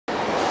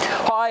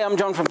Hi, I'm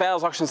John from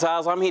Fowles Auctions and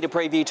Sales. I'm here to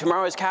preview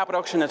tomorrow's carpet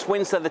auction. It's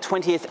Wednesday the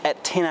 20th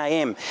at 10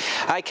 a.m.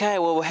 Okay,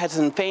 well, we had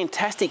some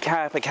fantastic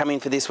carpet come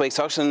in for this week's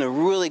auction. A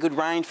really good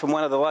range from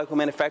one of the local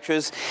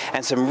manufacturers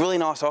and some really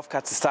nice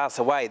offcuts to start us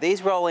away.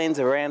 These roll ends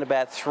are around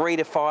about 3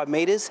 to 5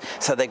 metres,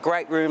 so they're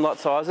great room lot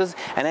sizes.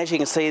 And as you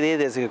can see there,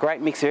 there's a great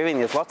mix of everything.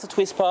 There's lots of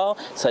twist pile,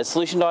 so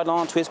solution dyed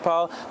nylon twist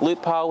pile,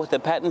 loop pile with the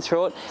pattern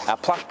through it,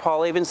 plush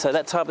pile even, so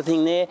that type of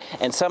thing there.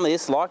 And some of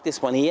this, like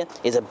this one here,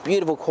 is a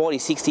beautiful quality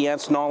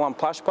 60-ounce nylon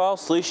plush pile.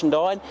 Solution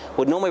dyed,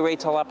 would normally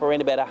retail up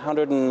around about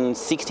 $160,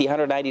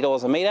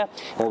 $180 a metre.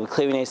 And we'll be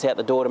clearing these out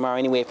the door tomorrow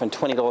anywhere from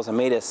 $20 a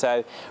metre.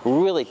 So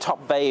really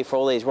top value for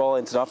all these roll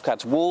ends and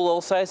offcuts. Wool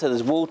also, so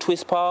there's wool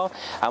twist pile.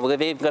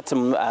 We've even got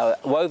some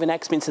woven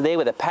accents there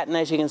with a pattern,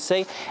 as you can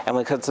see, and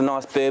we've got some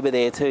nice Berber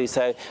there too.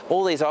 So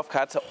all these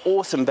offcuts are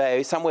awesome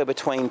value, somewhere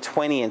between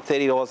 $20 and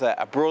 $30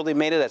 a broadleaf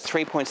metre. That's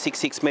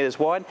 3.66 metres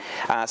wide,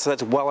 so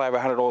that's well over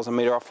 $100 a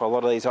metre off for a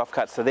lot of these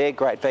offcuts. So they're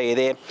great value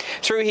there.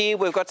 Through here,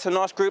 we've got some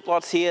nice group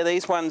lots here.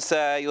 These ones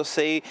you'll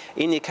see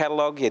in your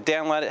catalogue. You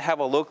download it, have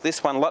a look.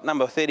 This one, lot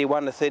number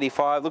 31 to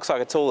 35, looks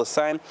like it's all the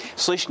same.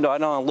 Solution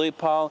dyed nylon loop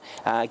pile,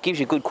 gives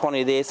you good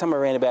quantity there,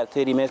 somewhere around about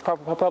 30 metres,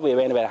 probably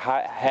around about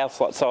a house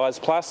lot size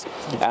plus,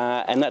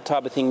 and that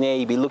type of thing there,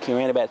 you'd be looking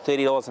around about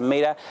 $30 a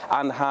metre,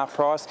 under half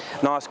price.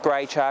 Nice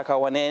grey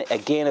charcoal one there,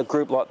 again a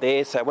group lot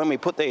there. So when we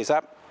put these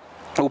up,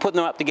 we'll put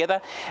them up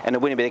together, and the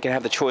winner can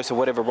have the choice of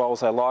whatever rolls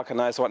they like on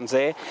those ones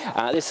there.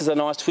 This is a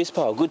nice twist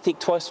pile, good thick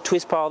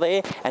twist pile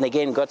there, and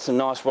again got some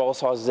nice roll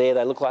sizes there.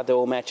 They look like they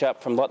all match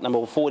up from lot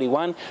number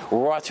 41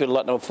 right through to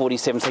lot number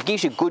 47. So it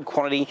gives you good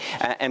quantity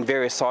and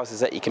various sizes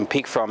that you can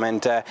pick from.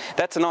 And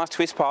that's a nice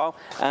twist pile.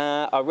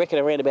 I reckon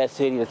around about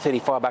 30 to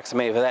 35 bucks a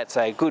metre for that.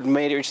 So good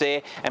meterage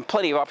there, and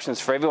plenty of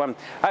options for everyone.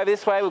 Over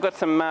this way, we've got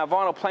some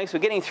vinyl planks. We're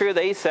getting through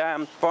these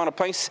vinyl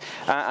planks.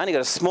 Only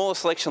got a small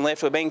selection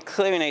left. We've been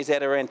clearing these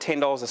out around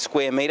 $10 a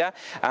square metre,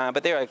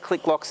 but they're a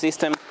click lock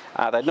system.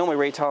 They normally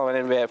retail at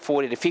about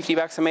 40 to 50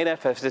 bucks a metre.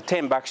 For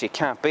 $10 you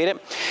can't beat it.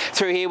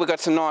 Through here we've got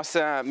some nice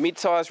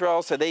mid-size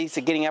rolls, so these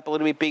are getting up a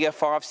little bit bigger,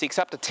 5, 6,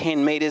 up to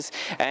 10 metres,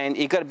 and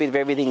you've got a bit of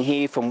everything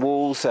here from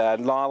wools,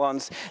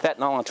 nylons. That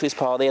nylon twist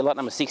pile there, lot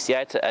number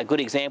 68, a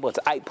good example. It's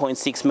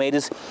 8.6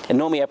 metres and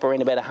normally up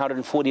around about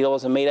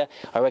 $140 a metre.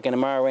 I reckon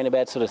tomorrow around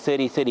about sort of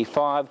 30,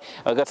 35.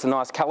 I've got some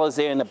nice colours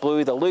there in the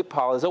blue, the loop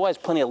pile. There's always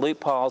plenty of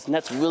loop piles, and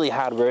that's really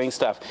hard wearing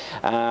stuff.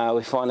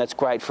 We find that's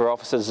great for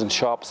offices and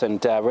shops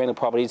and rental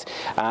properties.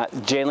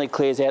 Generally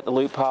clears out the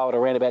loop pile at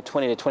around about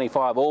 20 to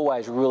 25.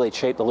 Always really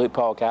cheap, the loop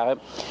pile carpet.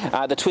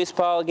 The twist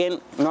pile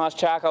again, nice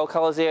charcoal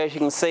colours there, as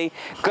you can see.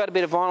 Got a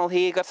bit of vinyl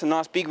here, got some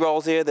nice big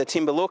rolls there, the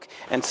timber look,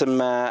 and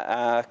some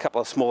a couple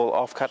of small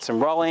offcuts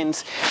and roll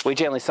ends. We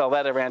generally sell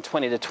that around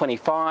 20 to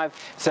 25.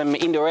 Some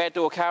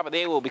indoor-outdoor carpet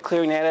there, we'll be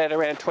clearing that at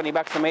around 20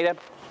 bucks a metre.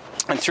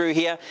 And through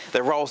here,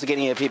 the rolls are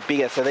getting a bit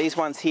bigger. So these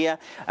ones here,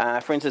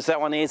 for instance, that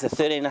one is a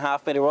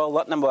 13.5 metre roll,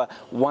 lot number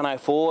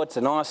 104. It's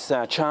a nice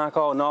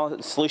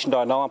charcoal solution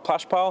dyed nylon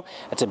plush pile.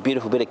 It's a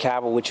beautiful bit of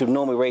carpet, which would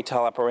normally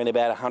retail up around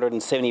about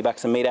 170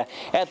 bucks a metre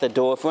at the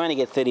door. If we only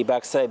get 30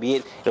 bucks, so be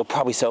it. It'll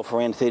probably sell for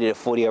around 30 to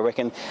 40, I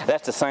reckon.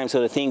 That's the same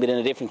sort of thing, but in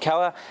a different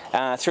colour.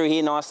 Through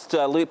here, nice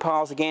loop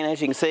piles again, as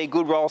you can see,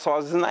 good roll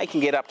sizes, and they can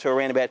get up to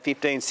around about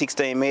 15,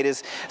 16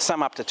 metres,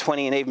 some up to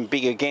 20, and even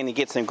bigger again. You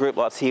get some group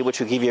lots here, which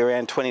will give you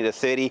around 20 to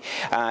 30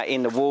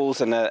 in the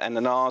wools and the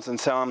nylons and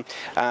so on.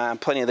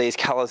 Plenty of these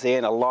colours there,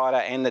 and the lighter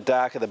and the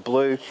darker, the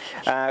blue.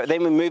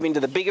 Then we move into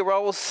the bigger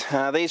rolls.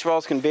 These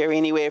rolls can vary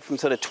anywhere from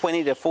sort of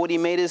 20 to 40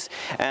 metres,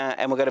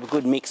 and we've got a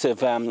good mix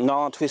of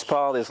nylon twist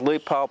pile, there's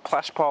loop pile,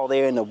 plush pile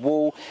there in the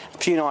wool. A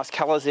few nice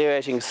colours there,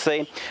 as you can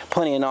see.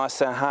 Plenty of nice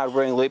hard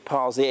wearing loop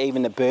piles there,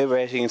 even the Berber,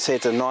 as you can see,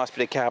 it's a nice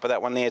bit of carpet,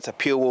 that one there. It's a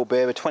pure wool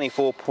Berber,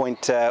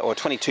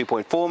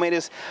 22.4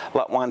 metres,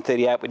 lot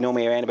 138, with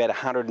normally around about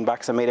 100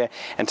 bucks a metre,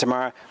 and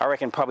tomorrow I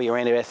reckon probably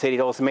around about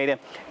 $30 a metre.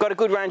 Got a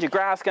good range of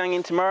grass going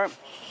in tomorrow.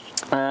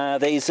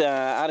 These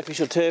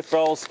artificial turf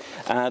rolls,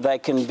 they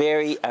can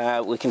vary.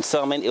 We can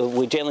sell them.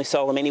 We generally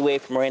sell them anywhere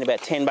from around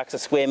about 10 bucks a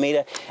square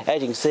metre.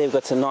 As you can see, we've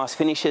got some nice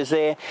finishes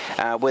there,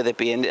 whether it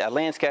be a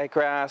landscape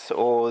grass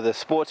or the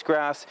sports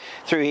grass.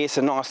 Through here,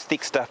 some nice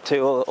thick stuff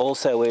too.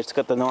 Also, where it's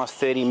got the nice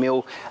 30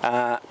 mil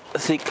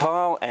thick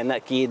pile, and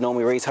that gear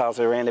normally retails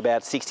around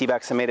about 60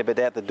 bucks a metre, but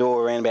out the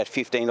door around about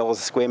 $15 a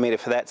square metre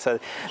for that. So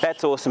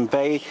that's awesome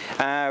value.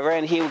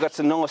 Around here, we've got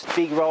some nice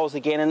big rolls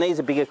again, and these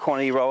are bigger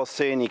quantity rolls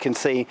too. And you can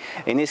see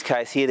in this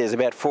case here, there's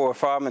about 4 or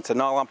 5 of them. It's a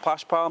nylon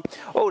plush pile,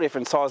 all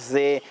different sizes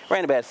there,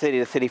 around about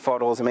 $30 to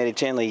 $35 a metre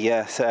generally.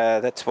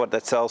 So that's what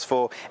that sells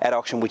for at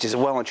auction, which is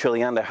well and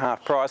truly under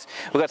half price.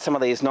 We've got some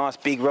of these nice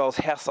big rolls,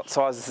 house lot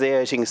sizes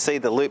there, as you can see,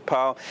 the loop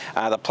pile,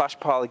 the plush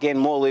pile again,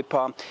 more loop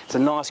pile. It's a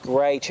nice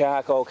grey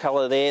charcoal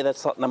colour there.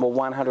 That's lot number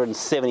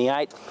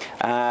 178.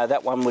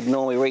 That one would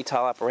normally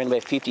retail up around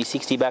about 50,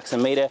 60 bucks a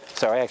metre.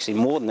 Sorry, actually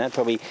more than that,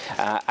 probably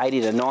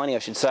 80 to 90 I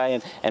should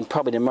say, and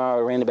probably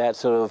tomorrow around about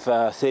sort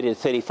of 30 to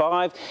 35,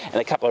 and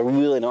a couple of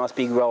really nice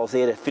big rolls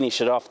there to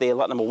finish it off there.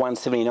 Lot number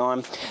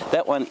 179.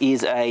 That one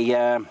is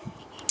a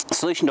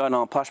Solution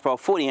Dynamite Plush Bowl,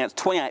 40 ounce,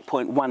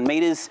 28.1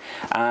 metres,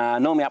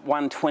 normally up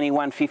 120,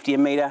 150 a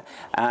metre.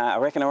 I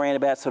reckon around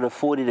about sort of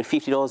 $40 to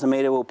 $50 a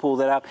metre we'll pull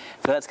that up.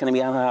 So that's going to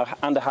be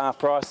under half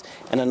price,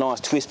 and a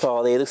nice twist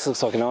pole there. This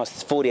looks like a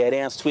nice 48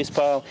 ounce twist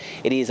pole.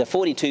 It is a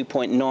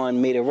 42.9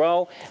 metre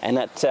roll, and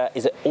that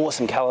is an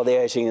awesome colour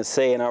there, as you can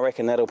see, and I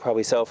reckon that'll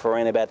probably sell for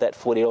around about that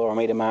 $40 a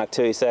metre mark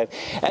too. So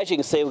as you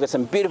can see, we've got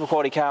some beautiful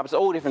quality carpets,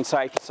 all different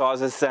safety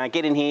sizes.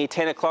 Get in here,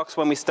 10 o'clock's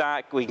when we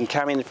start. We can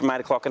come in from 8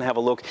 o'clock and have a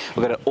look.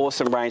 We've got an awesome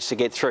range to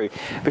get through.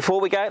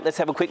 Before we go, let's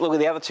have a quick look at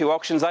the other two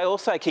auctions. They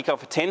also kick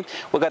off at 10.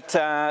 We've got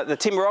the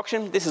timber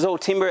auction. This is all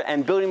timber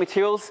and building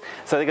materials.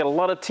 So they've got a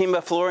lot of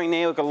timber flooring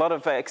there. We've got a lot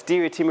of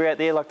exterior timber out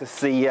there, like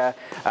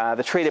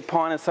the treated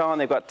pine and so on.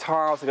 They've got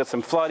tiles. They've got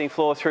some floating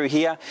floor through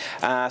here,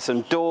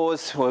 some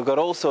doors. We've got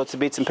all sorts of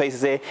bits and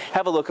pieces there.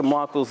 Have a look at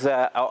Michael's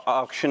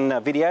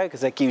auction video,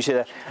 because that gives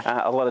you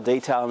a lot of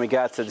detail in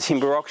regards to the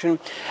timber auction.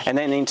 And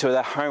then into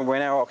the home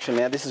reno auction.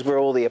 Now this is where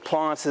all the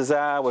appliances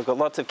are. We've got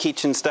lots of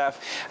kitchen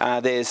stuff.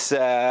 There's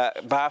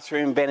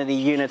bathroom, vanity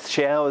units,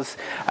 showers,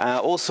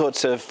 all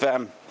sorts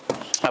of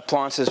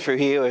appliances through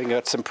here. We've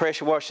got some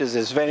pressure washers,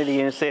 there's vanity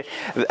units there,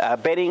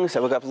 bedding,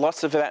 so we've got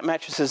lots of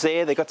mattresses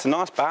there. They've got some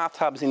nice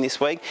bathtubs in this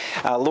week,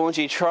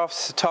 laundry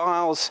troughs,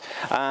 tiles,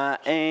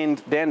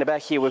 and down the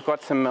back here we've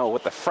got some,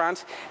 with the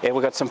front,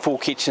 we've got some full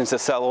kitchens to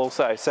sell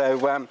also.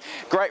 So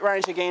great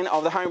range again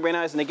of the home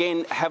renos, and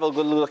again, have a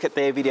good look at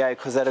their video,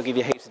 because that'll give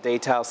you heaps of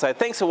detail. So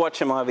thanks for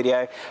watching my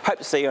video. Hope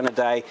to see you on a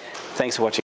day. Thanks for watching.